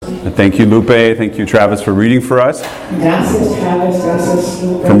Thank you, Lupe. Thank you, Travis, for reading for us. Gracias, Travis. Gracias,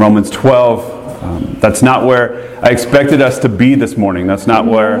 Lupe. From Romans 12. That's not where I expected us to be this morning. That's not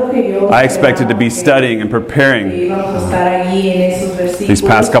where I expected to be studying and preparing these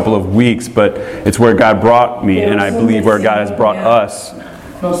past couple of weeks. But it's where God brought me, and I believe where God has brought us.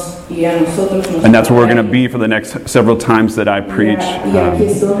 And that's where we're going to be for the next several times that I preach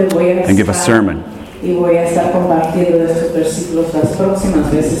and give a sermon. Y voy a estar compartiendo estos versículos las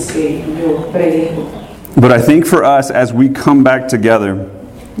próximas veces que yo predico. But I think for us, as we come back together,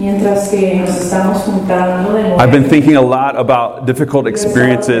 Mientras que nos estamos juntando de nuevo, I've been thinking a lot about difficult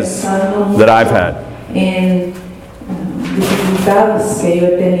experiences that I've had. En dificultades que yo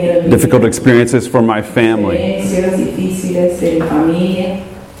he tenido, Difficult experiences for my family. experiencias difíciles de mi familia.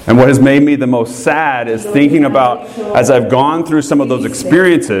 And what has made me the most sad is thinking about, as I've gone through some of those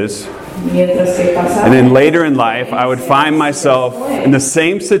experiences, Mientras que pasaba, and then later in life, I would find myself in the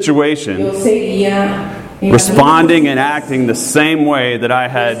same situation, yo seguía en responding and acting the same way that I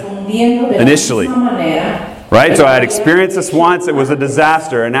had respondiendo de la initially. misma manera. Right? So I had experienced this once, it was a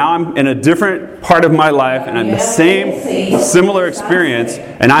disaster, and now I'm in a different part of my life, and I'm the same, similar experience,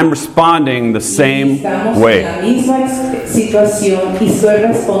 and I'm responding the same Estamos way. en la misma situación y estoy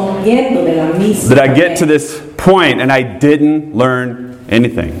respondiendo de la misma That I get to manera. this point and I didn't learn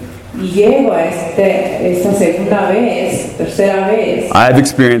anything. Y llego a esta segunda vez, tercera vez. I've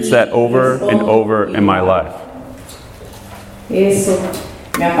experienced that over and over in my life. Eso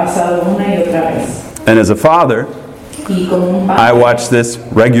me ha pasado una y otra vez. And as a father, Y como un I padre, watch this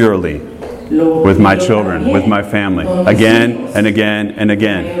regularly lo with my yo children, también, with my family, con mis again hijos. and again and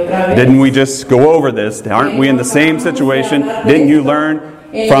again. Didn't we just go over this? Aren't we in the same situation? Didn't you learn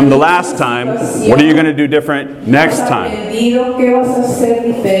from the last time? What are you going to do different next time? Aprendido que vas a hacer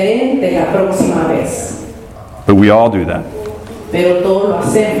diferente la próxima vez. But we all do that. Pero todo lo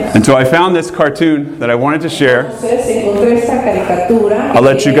hacemos. And so I found this cartoon that I wanted to share. Entonces encontré esta caricatura. I'll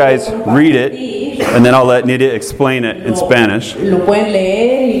let you guys Quería read it, compartir. and then I'll let Nidia explain it in Spanish. Lo pueden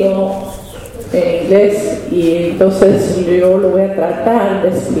leer y luego en inglés y entonces yo lo voy a tratar de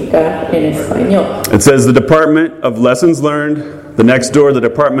explicar en español. It says the Department of Lessons Learned, the next door the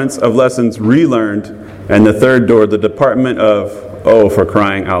Departments of Lessons Relearned, and the third door the Department of, oh, for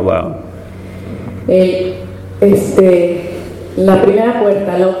crying out loud. La primera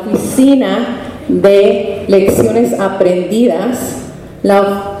puerta, la oficina de lecciones aprendidas.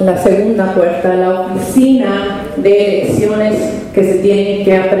 La segunda puerta, la oficina de lecciones que se tienen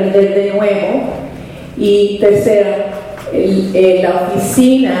que aprender de nuevo. Y tercera, la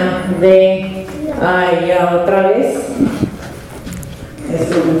oficina de... otra vez. Es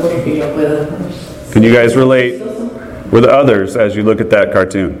lo mejor que yo puedo. Can you guys relate with others as you look at that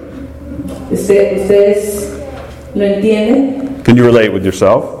cartoon? ¿Ustedes lo entienden? Can you relate with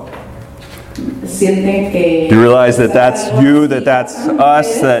yourself? ¿Sienten que... Do you realize that that's you, that that's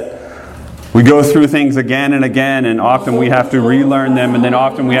us, that we go through things again and again, and often we have to relearn them, and then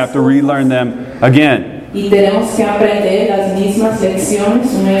often we have to relearn them again? Y tenemos que aprender las mismas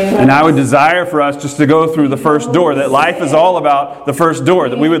lecciones una y otra And I would vez. desire for us just to go through the first door, that life is all about the first door,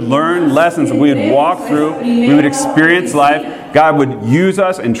 that we would learn lessons, that we would walk through, we would experience life, God would use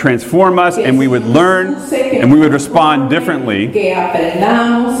us and transform us, and we would learn and we would respond differently. Que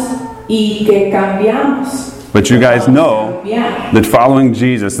aprendamos y que cambiamos. But you guys know that following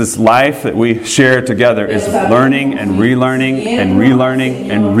Jesus, this life that we share together, is learning and relearning and relearning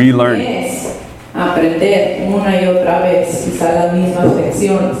and relearning. Aprender una y otra vez quizá las mismas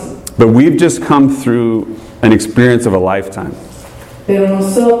lecciones. But we've just come through an experience of a lifetime. Pero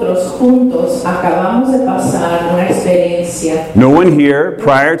nosotros juntos acabamos de pasar una experiencia. No one here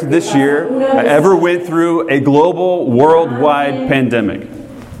prior to this year ever went through a global, worldwide pandemic.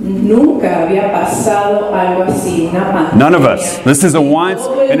 Nunca había pasado algo así, una pandemia. None of us. This is a once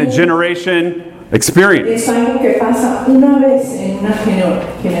in a generation experience. Es algo que pasa una vez en una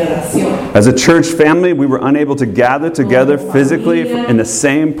generación. As a church family, we were unable to gather together physically in the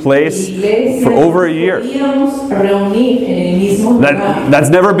same place for over a year. That's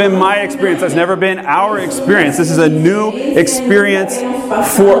never been my experience. That's never been our experience. This is a new experience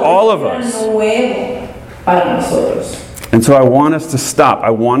for all of us. And so I want us to stop.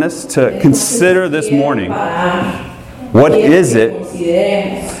 I want us to consider this morning, what is it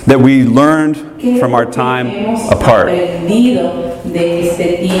that we learned from our time apart?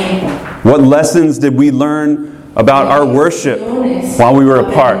 What lessons did we learn about our worship while we were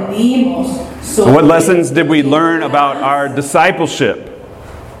apart? What lessons did we learn about our discipleship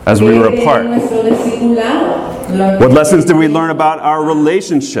as we were apart? What lessons did we learn about our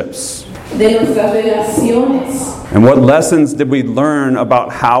relationships de nuestras relaciones. And what lessons did we learn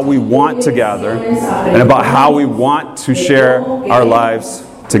about how we want to gather and about how we want to share our lives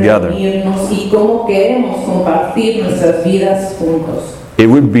together? Y cómo queremos compartir nuestras vidas juntos. It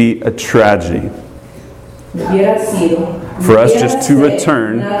would be a tragedy for us just to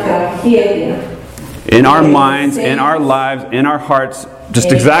return in our minds, in our lives, in our hearts,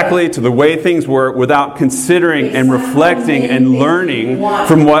 just exactly to the way things were without considering and reflecting and learning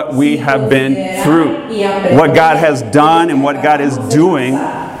from what we have been through, what God has done and what God is doing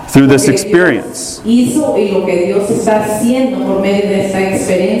through this experience.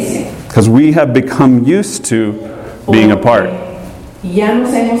 Because we have become used to being apart.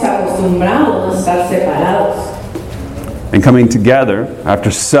 And coming together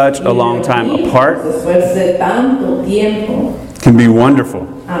after such a long time apart can be wonderful.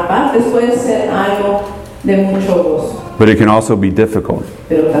 But it can also be difficult.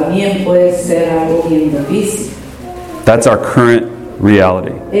 That's our current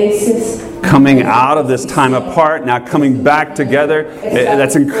reality. Coming out of this time apart, now coming back together,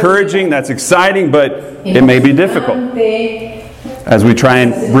 that's encouraging, that's exciting, but it may be difficult as we try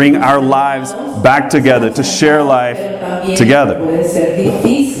and bring our lives back together to share life together.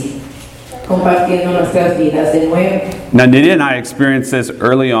 Now, Nydia and I experienced this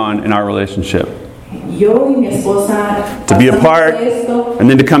early on in our relationship. To be apart and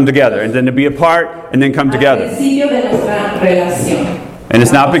then to come together, and then to be apart and then come together. And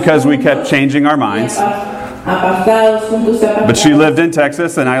it's not because we kept changing our minds, but she lived in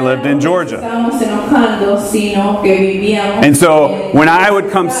Texas and I lived in Georgia. And so when I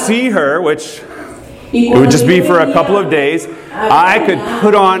would come see her, which it would just be for a couple of days, I could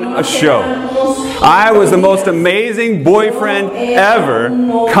put on a show. I was the most amazing boyfriend ever,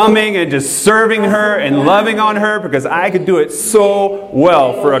 coming and just serving her and loving on her because I could do it so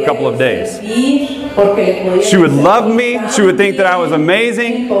well for a couple of days. She would love me, she would think that I was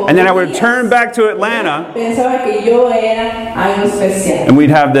amazing, and then I would return back to Atlanta and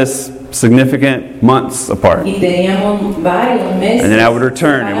we'd have this significant months apart. And then I would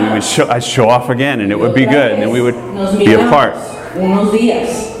return and I'd show off again and it would be good and then we would be apart.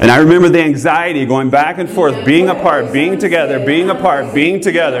 And I remember the anxiety going back and forth, being apart, being together, being apart, being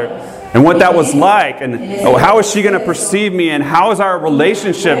together, and what that was like, and how is she going to perceive me, and how is our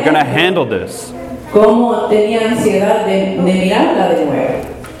relationship going to handle this?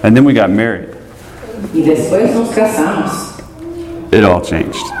 And then we got married. It all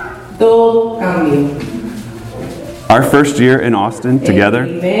changed. Our first year in Austin together,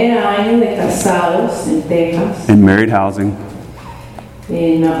 in married housing,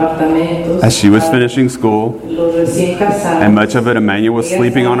 as she was finishing school, and much of it Emmanuel was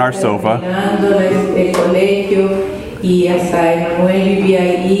sleeping on our sofa.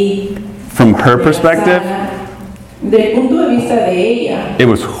 From her perspective, it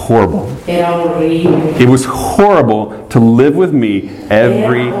was horrible. It was horrible to live with me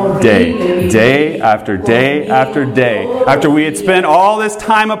every day, day after day after day. After we had spent all this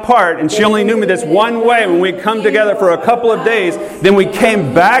time apart, and she only knew me this one way when we'd come together for a couple of days, then we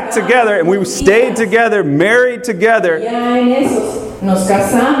came back together and we stayed together, married together,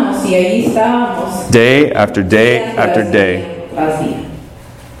 day after day after day.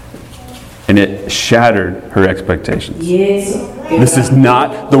 And it shattered her expectations. This is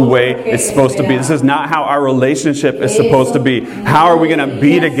not the way it's supposed to be. This is not how our relationship is supposed to be. How are we going to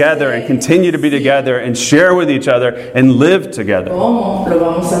be together and continue to be together and share with each other and live together?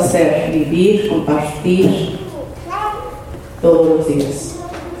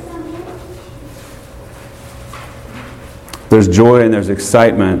 There's joy and there's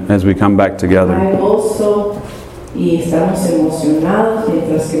excitement as we come back together.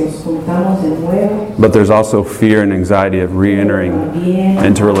 But there's also fear and anxiety of re-entering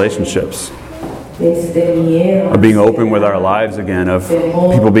into relationships, of being open with our lives again, of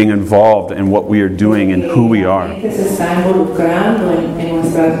people being involved in what we are doing and who we are.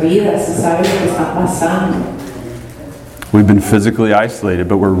 We've been physically isolated,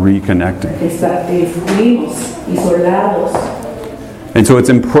 but we're reconnecting. And so it's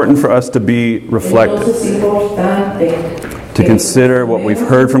important for us to be reflective, to consider what we've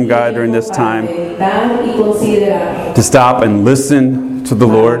heard from God during this time, to stop and listen to the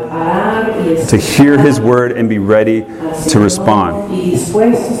Lord, escuchar y to hear His word and be ready to respond. y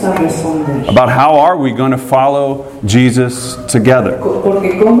dispuestos a responder. About how are we going to follow Jesus together?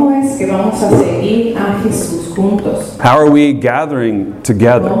 Porque cómo es que vamos a seguir a Jesús juntos. How are we gathering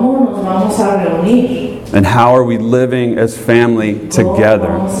together? ¿Cómo nos vamos a reunir? And how are we living as family ¿Cómo together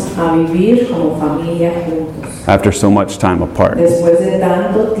vamos a vivir como familia juntos? after so much time apart? Después de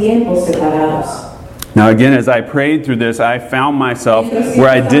tanto tiempo separados. Now again, as I prayed through this, I found myself where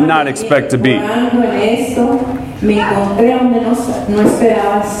I did not expect to be. Orando en esto, me encontré donde no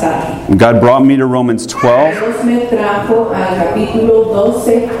esperaba estar. God brought me to Romans 12, Dios me trajo al capítulo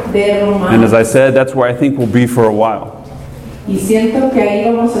 12 de and as Romanos. I said, that's where I think we'll be for a while. Y siento que ahí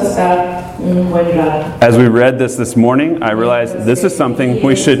vamos a estar un buen rato. As we read this morning, I realized this is something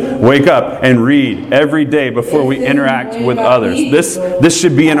we should wake up and read every day before we interact with others. This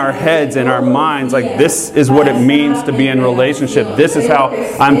should be in our heads and our minds, like this is what it means to be in relationship. This is how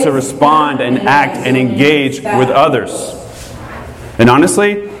I'm to respond and act and engage with others. And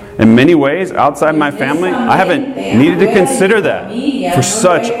honestly, in many ways, outside my family, I haven't needed to consider that for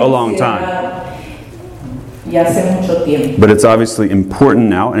such a long time. Y hace mucho tiempo. But it's obviously important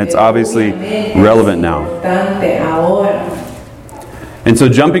now, and it's obviously relevant now. Importante ahora. And so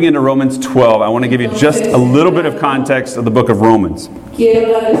jumping into Romans 12, I want to give you just a little bit of context of the book of Romans.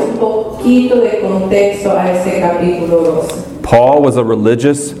 Quiero darles un poquito de contexto a este capítulo 12. Paul was a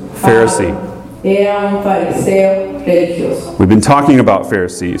religious Pharisee. Era un fariseo religioso. We've been talking about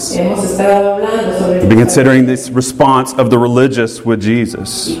Pharisees. Hemos estado hablando sobre We've been considering this response of the religious with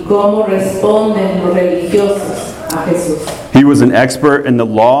Jesus. y cómo responden los religiosos a Jesús. He was an expert in the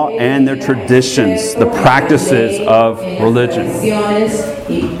law and their traditions, the practices of religion. Tradiciones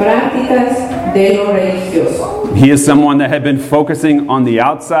y prácticas de lo religioso. He is someone that had been focusing on the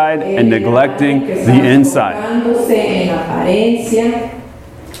outside and neglecting the inside. Enfocándose en la apariencia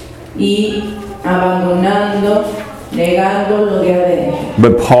y abandonando, negando lo de adentro.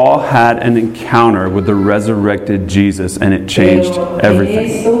 But Paul had an encounter with the resurrected Jesus, and it changed Pero everything. en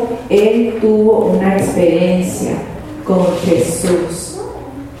esto, él tuvo una experiencia con Jesús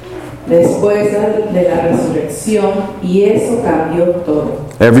después de la resurrección y eso cambió todo.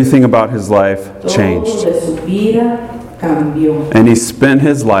 Everything about his life Todo changed. de su vida cambió. And he spent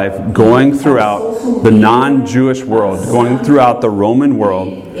his life going throughout the non-Jewish world, going throughout the Roman world,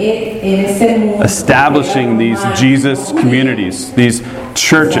 En ese mundo, establishing these Jesus communities, these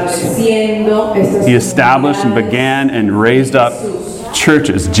churches. estableciendo estas He established and comunidades, began and raised up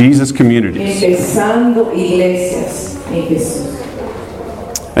churches, Jesus communities. empezando iglesias en Jesús.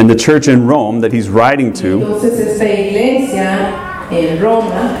 And the church in Rome that he's writing to, Entonces esta iglesia en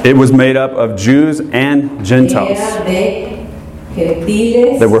Roma it was made up of Jews and Gentiles era de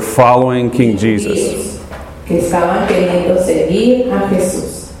gentiles that were following King Jesus. judíos que estaban queriendo seguir a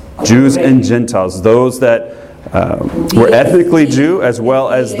Jesús. Jews and Gentiles, those that were ethnically Jew as well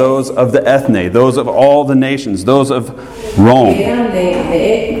as those of the ethne, those of all the nations, those of Rome. Eran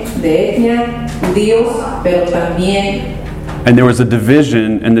de etnia judíos, pero también And there was a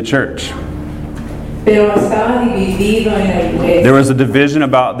division in the church. pero estaba dividido en la iglesia. There was a division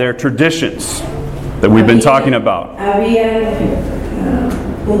about their traditions that we've been talking about. Había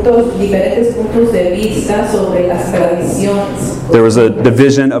diferentes puntos de vista sobre las tradiciones. There was a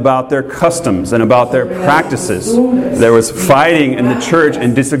division about their customs and about their practices. There was fighting in the church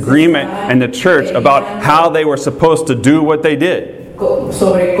and disagreement in the church about how they were supposed to do what they did.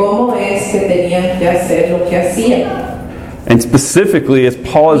 Sobre cómo es que tenían que hacer lo que hacían. And specifically, as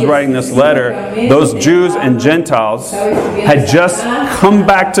Paul is writing this letter, those Jews and Gentiles had just come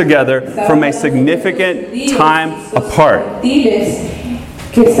back together from a significant time apart.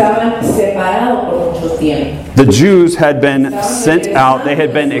 Que estaban separados por mucho tiempo. The Jews had been sent out. They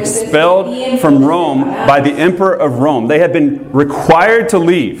had been expelled from Rome by the emperor of Rome. They had been required to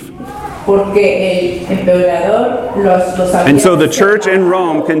leave. Porque el emperador los había And so the church in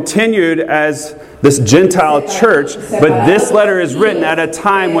Rome continued as this Gentile church, but this letter is written at a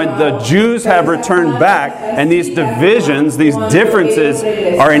time when the Jews have returned back, and these divisions, these differences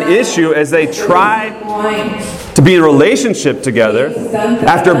are an issue as they try to be in relationship together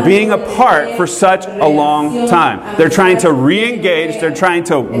after being apart for such a long time. They're trying to re-engage, they're trying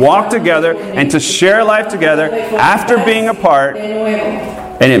to walk together and to share life together after being apart,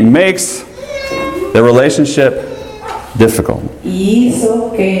 and it makes the relationship difficult. Y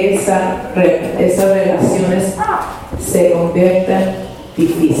hizo que esas relaciones se conviertan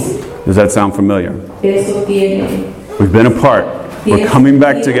difíciles. Does that sound familiar? Eso tiene. We've been apart. We're coming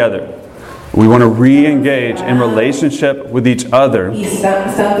back together. We want to re-engage in relationship with each other. Y están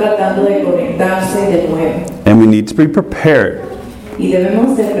tratando de conectarse de nuevo. And we need to be prepared Y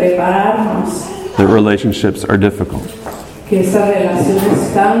debemos de prepararnos that relationships are difficult. que esta relación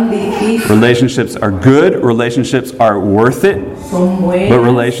es tan difícil. Relationships are good, relationships are worth it, Son buenas. but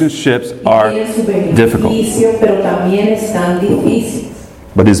relationships are Tienen su difficult. beneficio, pero también están difíciles.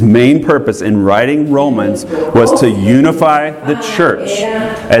 But his main purpose in writing Romans was to unify the church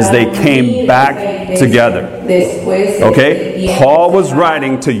as they came back together. Okay? Paul was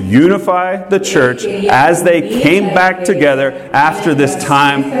writing to unify the church as they came back together after this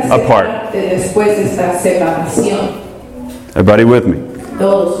time apart. Después de esta separación, Everybody with me?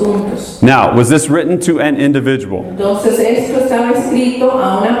 todos juntos. Now, was this written to an individual? Entonces, ¿esto estaba escrito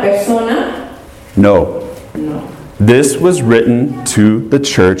a una persona? No. No. This was written to the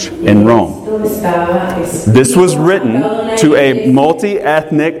church in Rome. Esto estaba escrito This was written a una to a iglesia,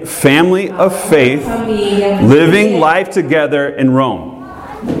 multi-ethnic family of faith familia, living life together in Rome.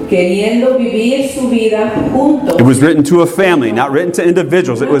 queriendo vivir su vida juntos. It was written to a family, not written to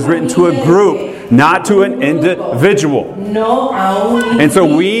individuals. It was written to a group, not to an individual. No a un And so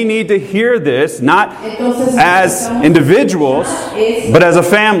we need to hear this not Entonces, as individuals, but as a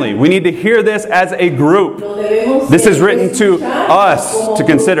family. We need to hear this as a group. lo debemos This is de written to escuchar us como to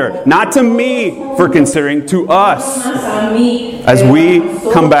consider, not to me for considering, to us más a mí, as pero we a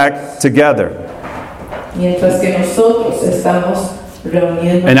nosotros, come back together. mientras que nosotros estamos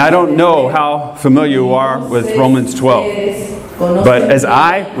reuniendo. And I don't know how familiar you are with Romans 12. But as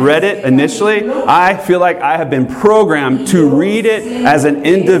I read it initially, I feel like I have been programmed to read it as an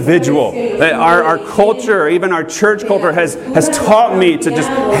individual. Our culture, even our church culture, has taught me to just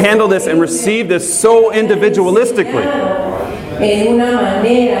handle this and receive this so individualistically. En una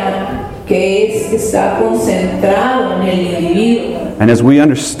manera que está concentrado en el individuo. And as we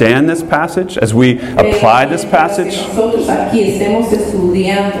understand this passage, as we apply this passage, Nosotros aquí estemos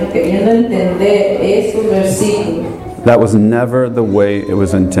estudiando, queriendo entender estos versículos. that was never the way it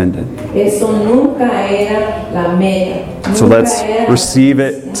was intended. Eso nunca era la meta. So Nunca let's era receive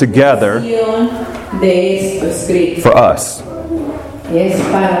it together de esto escrito. for us. Es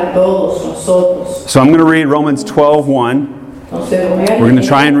para todos nosotros. So I'm going to read Romans 12:1. Entonces, We're going to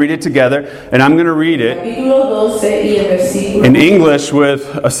try and read it together, and I'm going to read it capítulo 12 y el versículo. in English with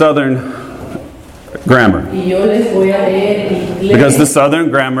a Southern grammar. Y yo les voy a leer en inglés. Because the Southern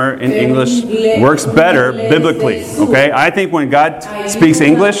grammar in English works better biblically. Okay? I think when God speaks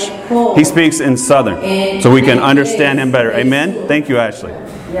English, He speaks in Southern. So we can understand Him better. Amen? Thank you, Ashley.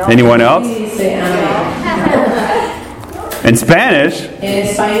 Anyone else? Dice, amén. In Spanish, En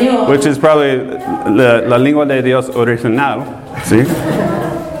español, which is probably la lengua de Dios original, see?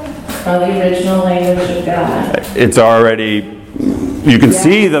 from the original language of God. It's already, you can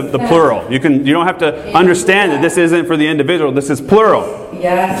see the plural. You don't have to understand that this isn't for the individual. This is plural.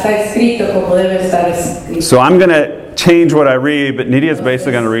 Ya está escrito como debe estar escrito. So I'm going to change what I read, but Nidia is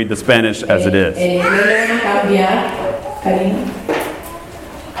basically going to read the Spanish as it is. En inglés le van a cambiar, Karina.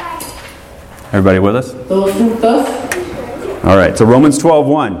 Everybody with us? Todos juntos. All right, so Romans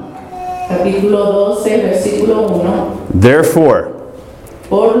 12:1. Capítulo 12, versículo 1. Therefore,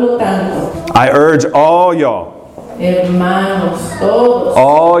 Por lo tanto, I urge all y'all, hermanos,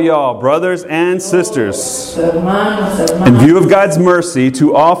 todos, brothers and sisters, hermanos, in hermanos, view of God's mercy,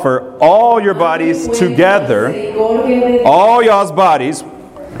 to offer all your bodies together, misericordia de all y'all's bodies,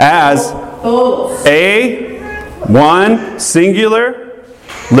 as todos, one singular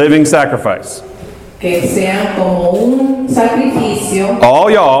living sacrifice. que sean como un sacrificio, All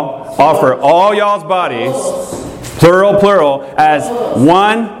y'all, offer all y'all's bodies, plural, as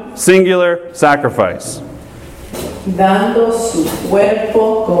one singular sacrifice. dando su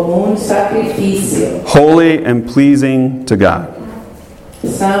cuerpo como un sacrificio, Holy and pleasing to God.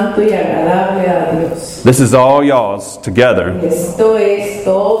 santo y agradable a Dios. This is all y'all's together, Esto es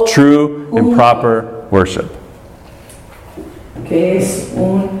todo true and proper worship. que es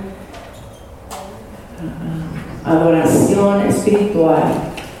un adoración espiritual,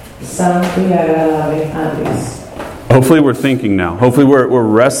 santo y agradable a Dios. Hopefully we're thinking now. Hopefully we're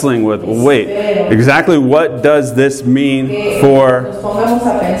wrestling with, wait, exactly what does this mean Que for nos pongamos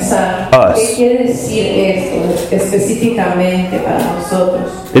a pensar us? qué quiere decir esto específicamente para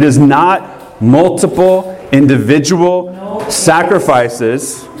nosotros. It is not multiple individual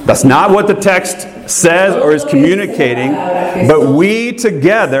sacrifices. That's not what the text says or is communicating. But we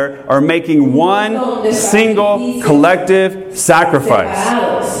together are making one single collective sacrifice.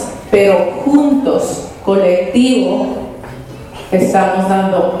 Separados, pero juntos, colectivo, estamos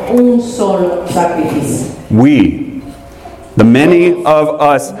dando un solo sacrificio. We, The many of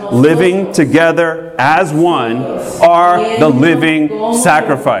us living together as one are the living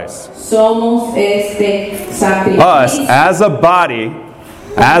sacrifice. Somos este sacrificio. Us as a body,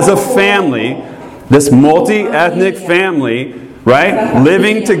 as a family, this multi-ethnic family, right?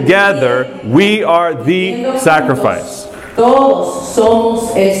 Living together, we are the sacrifice. Todos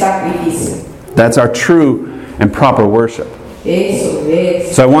somos el sacrificio. That's our true and proper worship. Eso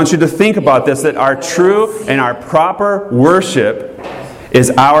es. So I want you to think about this, that our true and our proper worship is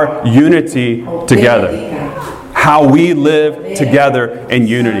our unity together. How we live together in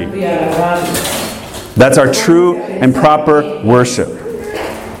unity. That's our true and proper worship.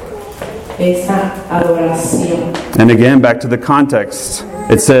 Esa adoración. And again, back to the context.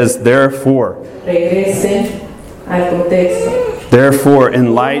 It says, therefore. Regresen al contexto. Therefore,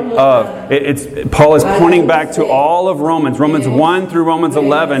 in light of, Paul is pointing back to all of Romans 1 through Romans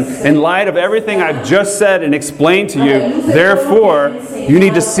 11. In light of everything I've just said and explained to you, therefore, you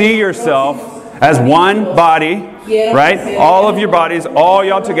need to see yourself as one body, right? All of your bodies, all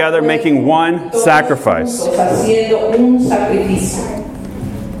y'all together, making one sacrifice. Haciendo un sacrificio.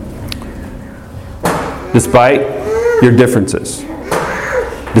 Despite your differences.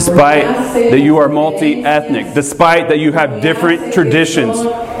 Despite that you are multi-ethnic, despite that you have different traditions,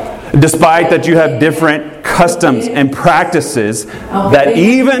 despite that you have different customs and practices, that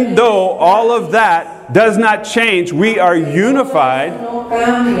even though all of that does not change, we are unified,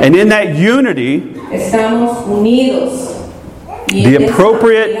 and in that unity, Estamos unidos. Y the en esa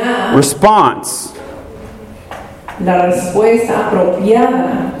appropriate unidad, response la respuesta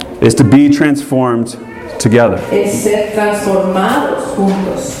apropiada is to be transformed together, es ser transformados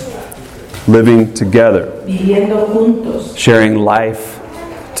juntos, living together, viviendo juntos, sharing life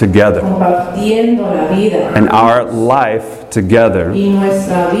together. compartiendo la vida. And our life together Y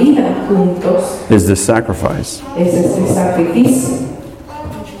nuestra vida juntos is this sacrifice. es este sacrificio.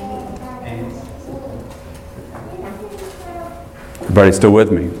 Everybody still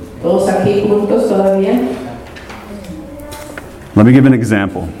with me? Todos aquí juntos todavía. Let me give an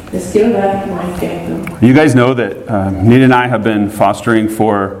example. Les quiero dar un ejemplo. You guys know that Nita and I have been fostering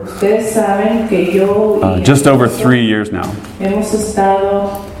for Ustedes saben que yo y just over 3 years now. hemos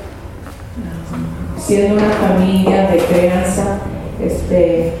estado siendo una familia de crianza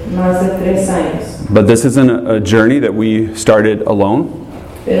más de 3 años. But this isn't a journey that we started alone.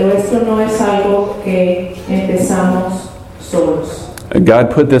 Pero esto no es algo que empezamos solos.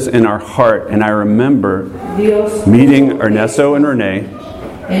 God put this in our heart, and I remember Dios meeting Ernesto and Renee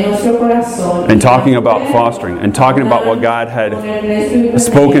en nuestro corazón and talking about fostering and talking about what God had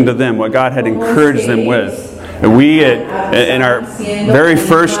spoken to them, what God had encouraged them with. And we, in our very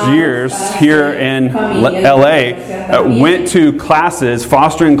first years here in LA, went to classes,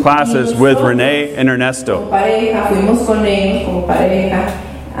 fostering classes with Renee and Ernesto. Fuimos con ellos como pareja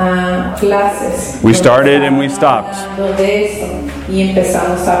a clases. We started and we stopped. Y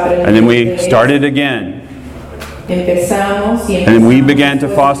empezamos a aprender. And then we started again. Empezamos y And then we began to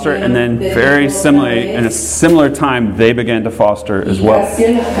foster, and then very similarly, in a similar time, they began to foster as well.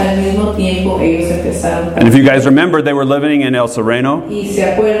 Al mismo tiempo ellos empezaron. And if you guys remember, they were living in El Sereno, Y se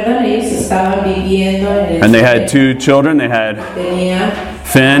acuerdan, ellos estaban viviendo en el and they had 2 children. They had Tenían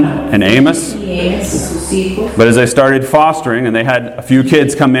Finn and Amos. y sus hijos. But as they started fostering, and they had a few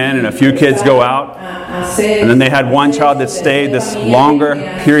kids come in and a few kids go out, and then they had one child that stayed this longer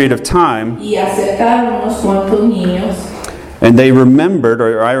period of time, Y aceptaron unos cuantos niños. and they remembered,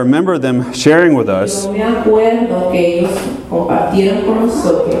 or I remember them sharing with us, Yo me acuerdo que ellos compartieron con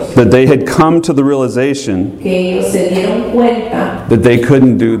nosotros that they had come to the realization que ellos se dieron cuenta that they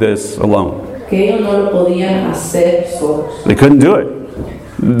couldn't do this alone. que ellos no lo podían hacer solos. They couldn't do it.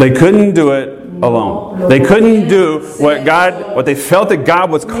 They couldn't do it alone. They couldn't do what they felt that God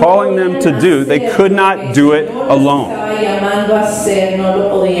was calling them to do. They could not do it alone. Estaba llamando a hacer, no lo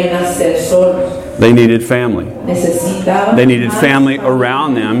podían hacer solos. They needed family. Necesitaban They needed family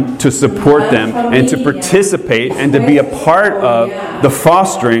around them to support them and to participate and to be a part of the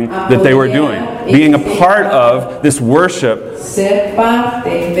fostering that they were doing. Being a part of this worship, ser parte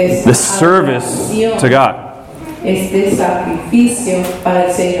de esa this service adoración, to God. este sacrificio para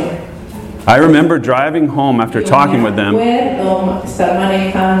el Señor. I remember driving home after talking with them. Recuerdo estar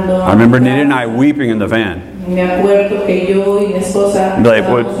manejando. I remember Nita and I weeping in the van. Me acuerdo que yo y mi esposa Like,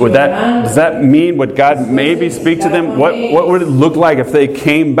 estábamos would that, llorando. does that mean, would God maybe speak to them? What would it look like if they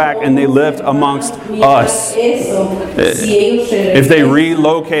came back and they lived amongst us? If they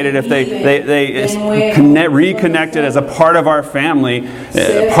relocated, if they reconnected as a part of our family,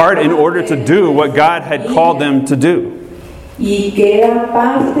 part in order to do what God had called them to do. Y que era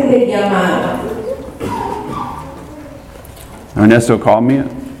parte del llamado. Ernesto called me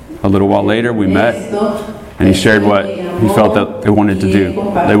a little while later. We met, and he shared what he felt that they wanted to do.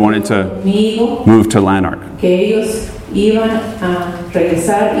 They wanted to move to Lanark.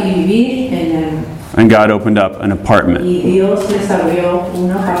 And God opened up an apartment.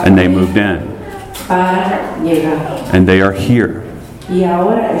 And they moved in. And they are here.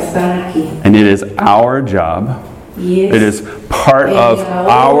 And it is our job, it is part of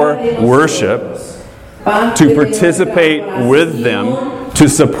our worship to participate with them, to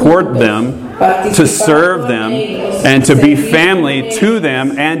support them, to serve them, and to be family to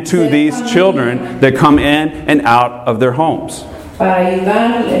them and to these children that come in and out of their homes.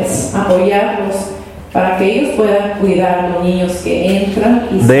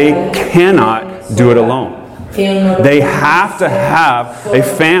 They cannot do it alone. They have to have a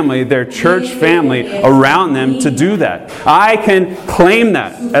family, their church family, around them to do that. I can claim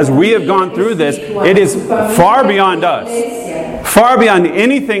that. As we have gone through this, it is far beyond us. Far beyond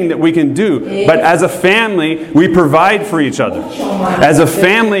anything that we can do. But as a family, we provide for each other. As a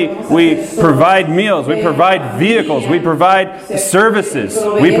family, we provide meals, we provide vehicles, we provide services,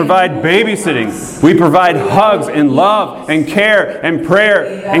 we provide babysitting, we provide hugs and love and care and prayer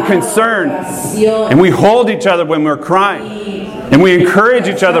and concern. And we hold each other when we're crying. And we encourage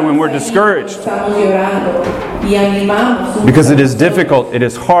each other when we're discouraged. Because it is difficult, it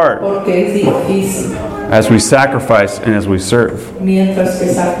is hard. As we sacrifice and as we serve.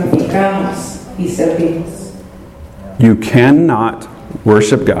 You cannot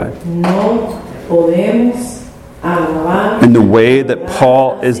worship God in the way that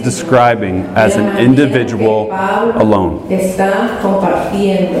Paul is describing as an individual alone.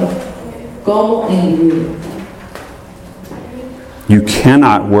 You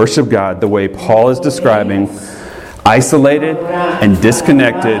cannot worship God the way Paul is describing, isolated and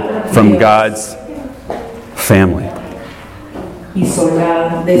disconnected from God's family.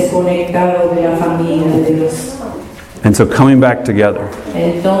 And so coming back together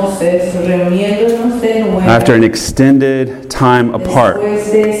after an extended time apart,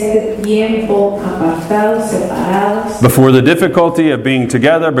 before the difficulty of being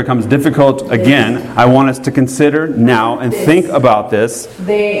together becomes difficult again, I want us to consider now and think about this.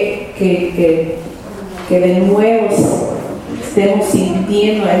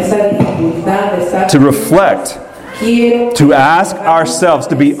 To reflect, to ask ourselves,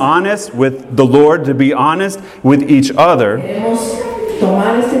 to be honest with the Lord, to be honest with each other.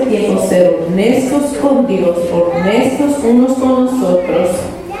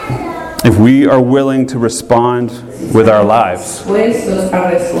 If we are willing to respond with our lives,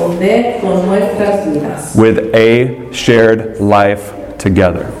 with a shared life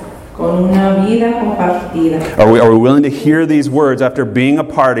together. Are we willing to hear these words after being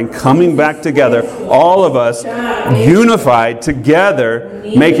apart and coming back together, all of us unified together,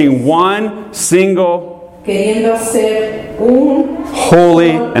 making one single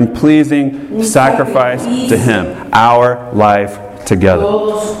holy and pleasing sacrifice to Him, our life together?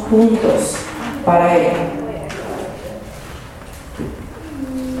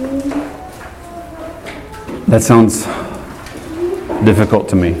 That sounds difficult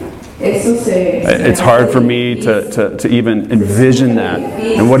to me. It's hard for me to even envision that.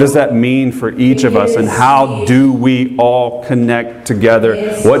 And what does that mean for each of us? And how do we all connect together?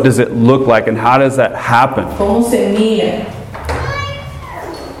 What does it look like? And how does that happen?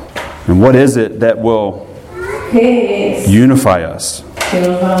 And what is it that will unify us?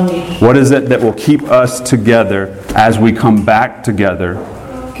 What is it that will keep us together as we come back together?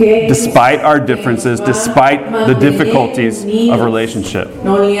 Despite our differences, despite the difficulties of relationship.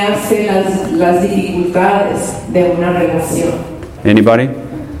 Anybody?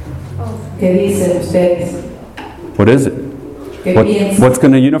 What is it? What's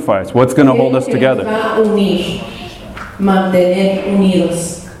going to unify us? What's going to hold us together?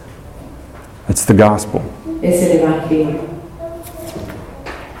 It's the gospel.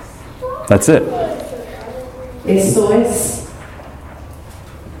 That's it.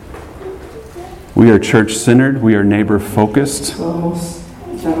 We are church-centered. We are neighbor-focused.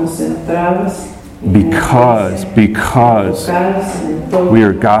 Because we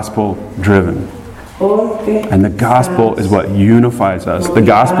are gospel-driven. And the gospel is what unifies us. The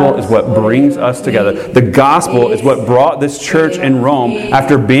gospel is what brings us together. The gospel is what brought this church in Rome,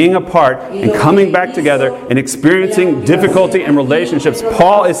 after being apart and coming back together and experiencing difficulty in relationships.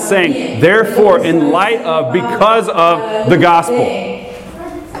 Paul is saying, therefore, in light of, because of the gospel.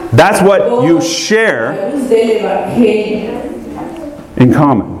 That's what you share in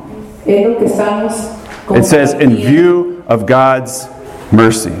common. It says, in view of God's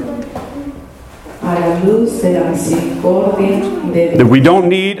mercy. a la luz de la misericordia de That Dios. we don't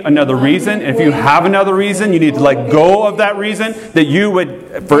need another reason. If you have another reason, you need to let go of that reason. That you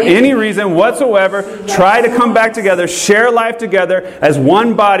would, for any reason whatsoever, try to come back together, share life together as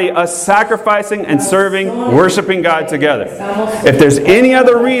one body, us sacrificing and serving, worshiping God together. If there's any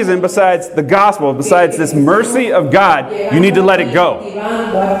other reason besides the gospel, besides this mercy of God, you need to let it go.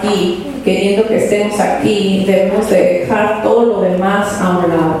 Queriendo que estemos aquí, debemos de dejar todo lo demás a un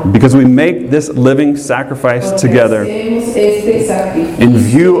lado. Because we make this living sacrifice together Hacemos este sacrificio in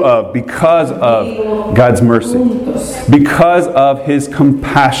view of, because of God's mercy, juntos, because of His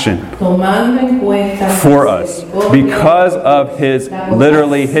compassion tomando en cuenta la for us, misericordia, because of His,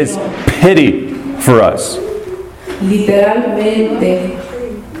 literally, His pity for us. literalmente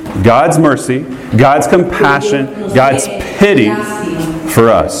God's mercy, God's compassion, God's pity for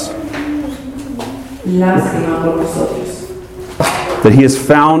us. lástima por nosotros. That He has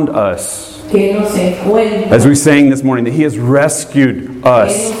found us, Que nos encuentra, as we sang this morning, that He has rescued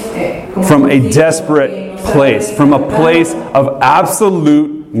us from a desperate place, from a place of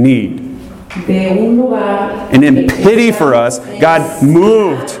absolute need. de un lugar And in pity for us, God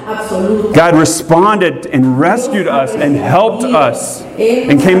moved, absoluto. God responded and rescued us and helped us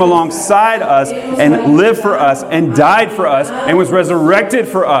and came alongside us and lived for us and died for us and was resurrected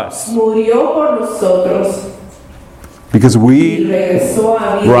for us. Murió por nosotros Because y we regresó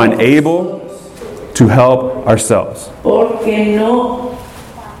a vida were por unable nosotros. to help ourselves Porque no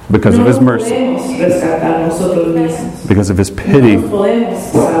because of His nos mercy, podemos rescatar nosotros mismos. because of His No pity nos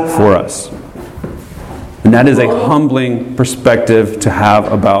podemos salvar. for us. And that is a humbling perspective to have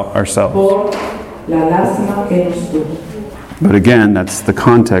about ourselves. Por la lástima que nos tuvo. But again, that's the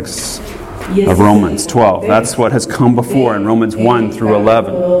context Y ese of es Romans el 12. That's what has come before in Romans 1 through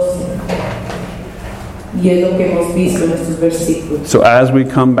 11. Y es lo que hemos visto en estos versículos. So as we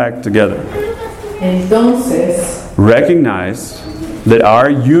come back together, Entonces, recognize that our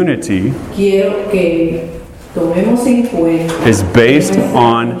unity quiero que tomemos en cuenta is based que nuestra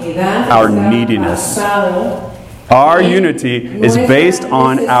on unidad our está neediness. basado Our unity is based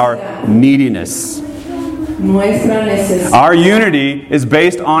on our neediness. nuestra necesidad. Our unity is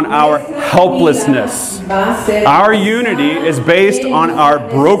based on our helplessness. Va a ser Our unity is based on our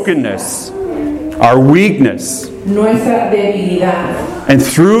brokenness, our weakness. nuestra debilidad. And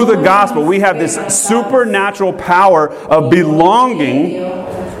through the gospel, we have this supernatural power of belonging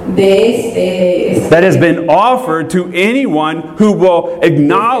that has been offered to anyone who will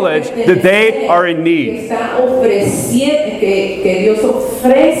acknowledge that they are in need. Está ofreciendo, que Dios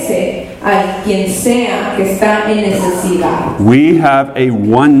ofrece a quien sea que está en necesidad. We have a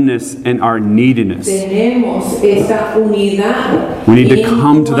oneness in our neediness. Tenemos esta unidad. We need to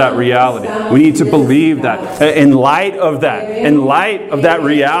come to that reality. We need to believe that. In light of that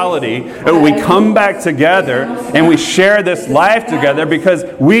reality, we come back together and we share this life together because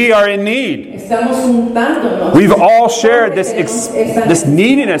we are in need. Estamos juntándonos. We've all shared this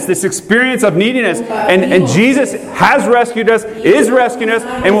neediness, this experience of neediness. And Jesus has rescued us, is rescuing us,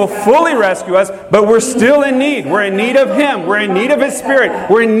 and will fully rescue us, but we're still in need. We're in need of Him. We're in need of His Spirit.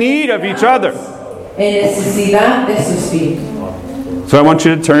 We're in need of each other. En necesidad de su espíritu. So I want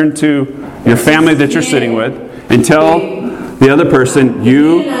you to turn to your family that you're sitting with and tell the other person,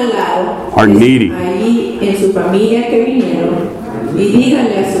 you Al lado, are needy. ahí en su familia que vinieron, y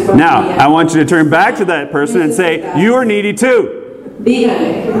díganle a su Now, familia. I want you to turn back to that person and say, you are needy too.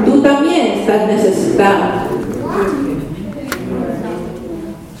 Díganle, tú también estás necesitado.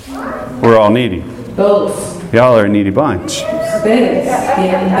 We're all needy. Todos Y'all are a needy bunch. ustedes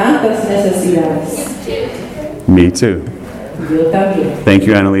tienen tantas necesidades. Me too. Yo también. Thank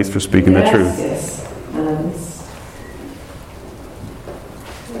you, Annalise, for speaking the truth. Gracias, Annalise.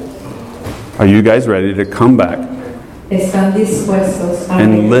 Are you guys ready to come back Están dispuestos a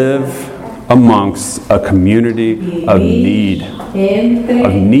and live amongst a community of need? entre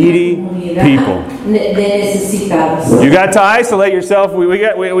of needy una comunidad people. De necesitados. You got to isolate yourself.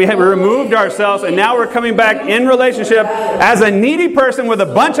 We have removed ourselves, and now we're coming back in relationship as a needy person with a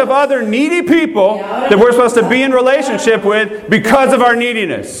bunch of other needy people that we're supposed to be in relationship with because of our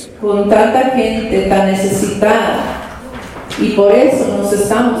neediness. Con tanta gente tan necesitada. Y por eso nos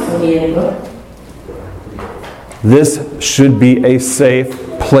estamos uniendo. This should be a safe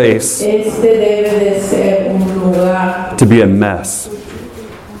place Este debe de ser un lugar to be a mess.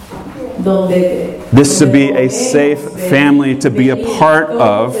 donde This should be a safe family to be a part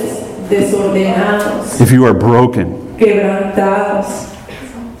of desordenados, if you are broken. quebrantados.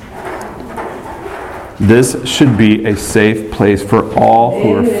 This should be a safe place for all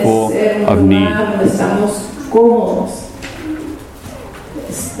who are Debe de full ser un of lugar need. donde estamos cómodos,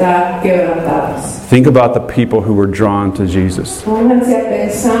 estar quebrantados. Think about the people who were drawn to Jesus. Pónganse a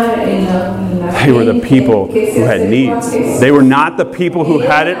pensar en la They were the gente people que se who had acercó a needs. Jesús. They were not the people who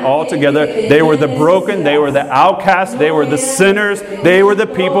had it all together. They were the broken. They were the outcasts. They were the sinners. They were the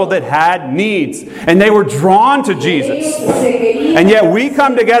people that had needs. And they were drawn to Jesus. And yet we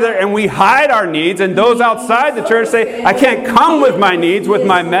come together and we hide our needs, and those outside the church say, I can't come with my needs, with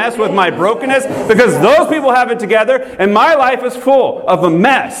my mess, with my brokenness, because those people have it together and my life is full of a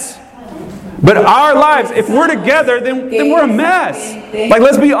mess. But our lives, if we're together, then we're a mess. Like,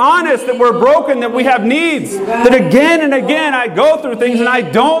 let's be honest that we're broken, that we have needs. That again and again I go through things and I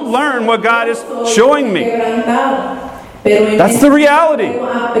don't learn what God is showing me. That's the reality.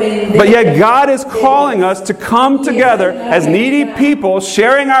 But yet God is calling us to come together as needy people,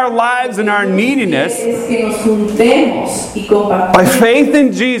 sharing our lives and our neediness by faith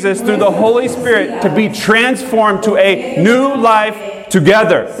in Jesus through the Holy Spirit to be transformed to a new life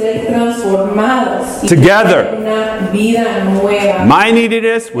together. Together. My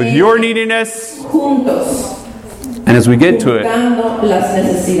neediness with your neediness. And as we get to it,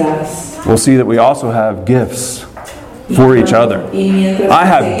 we'll see that we also have gifts for each other. I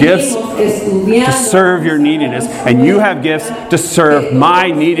have gifts to serve your neediness, and you have gifts to serve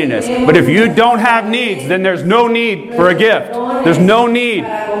my neediness. But if you don't have needs, then there's no need for a gift. There's no need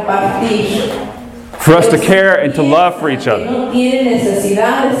for us to care and to love for each other.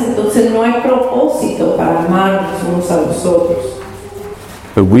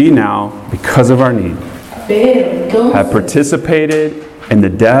 But we now, because of our need, have participated in the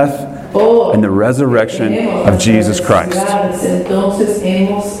death and the resurrection of Jesus Christ.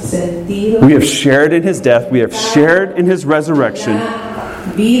 We have shared in His death. We have shared in His resurrection.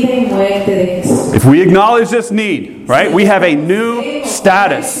 If we acknowledge this need, right, we have a new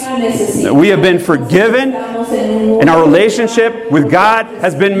status. We have been forgiven, and our relationship with God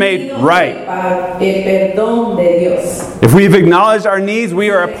has been made right. If we've acknowledged our needs,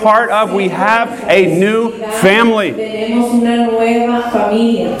 we are a part of, we have a new family.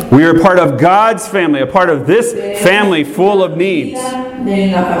 We are a part of God's family, a part of this family full of needs.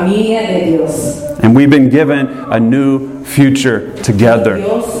 And we've been given a new future together.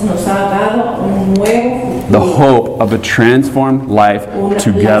 The hope of a transformed life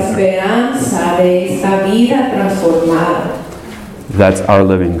together. That's our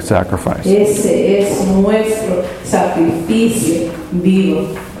living sacrifice.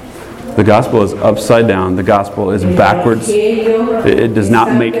 The gospel is upside down. The gospel is backwards. It does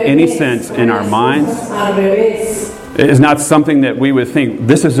not make any sense in our minds. It is not something that we would think,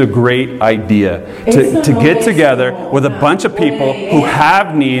 this is a great idea. To get together with a bunch of people who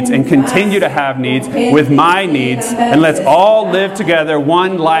have needs and continue to have needs with my needs, and let's all live together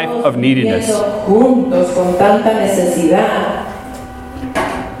one life of neediness.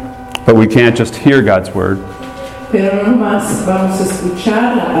 But we can't just hear God's word.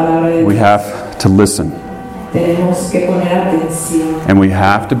 We have to listen. And we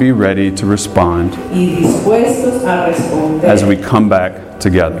have to be ready to respond as we come back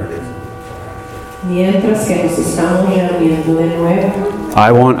together.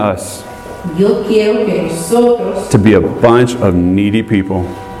 I want us to be a bunch of needy people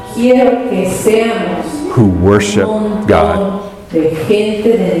who worship God.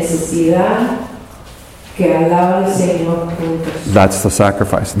 That's the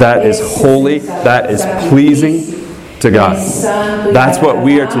sacrifice. That is holy. That is pleasing to God. That's what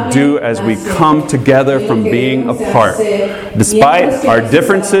we are to do as we come together from being apart. Despite our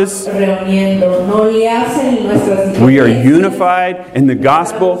differences, we are unified in the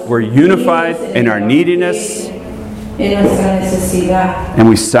gospel. We're unified in our neediness. And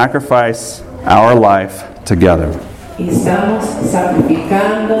we sacrifice our life together.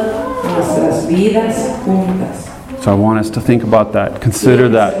 So I want us to think about that. Consider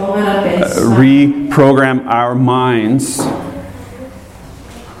that. Reprogram our minds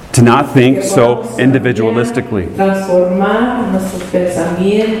to not think so individualistically.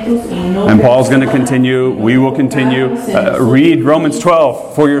 And Paul's going to continue. We will continue. Read Romans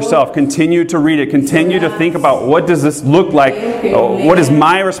 12 for yourself. Continue to read it. Continue to think about, what does this look like? What is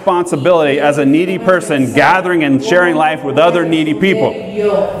my responsibility as a needy person gathering and sharing life with other needy people?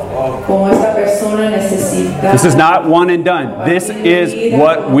 This is not one and done. This is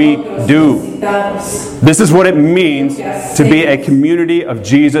what we do. This is what it means to be a community of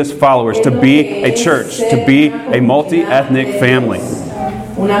Jesus followers, to be a church, to be a multi-ethnic family.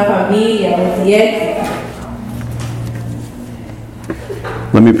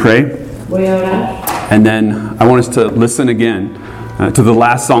 Let me pray. And then I want us to listen again to the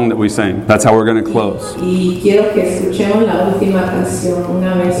last song that we sang. That's how we're going to close. Y quiero que escuchemos la última canción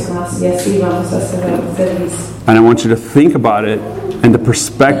una vez más y así vamos a cerrar el servicio. And I want you to think about it in the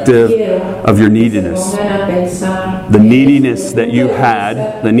perspective of your neediness. The neediness that you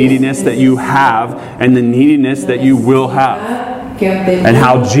had, the neediness that you have, and the neediness that you will have. And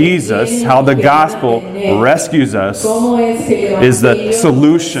how Jesus, how the gospel rescues us is the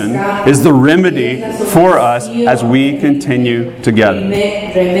solution, is the remedy for us as we continue together.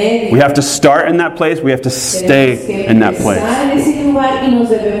 We have to start in that place. We have to stay in that place.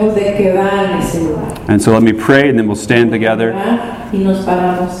 And so let me pray, and then we'll stand together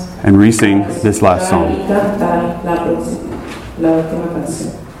and re-sing this last song.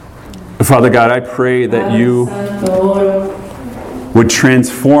 Father God, I pray that you would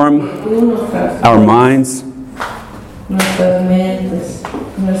transform our minds,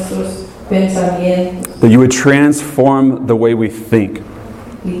 that you would transform the way we think,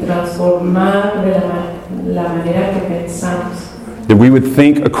 that we would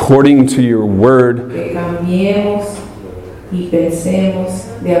think according to your word,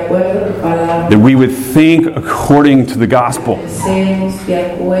 that we would think according to the gospel,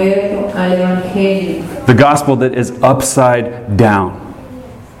 the gospel that is upside down,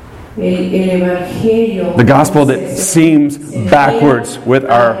 the gospel that seems backwards with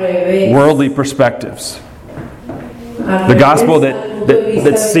our worldly perspectives, the gospel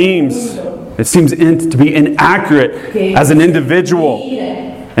that seems to be inaccurate as an individual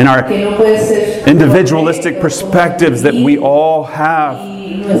in our individualistic perspectives that we all have.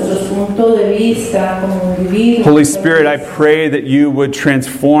 Holy Spirit, I pray that you would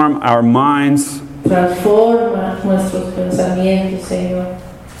transform our minds, that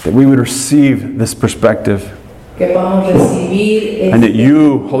we would receive this perspective, and that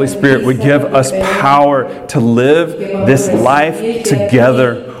you, Holy Spirit, would give us power to live this life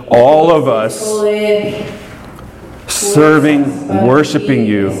together, all of us, serving, worshiping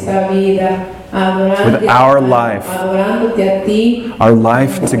you with our life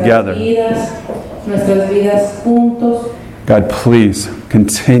together. God, please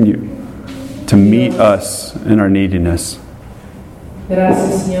continue to meet us in our neediness.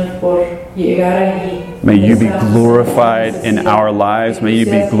 May you be glorified in our lives. May you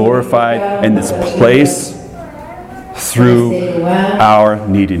be glorified in this place through our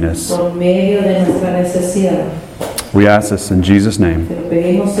neediness. We ask this in Jesus' name.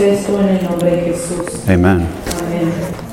 Amen.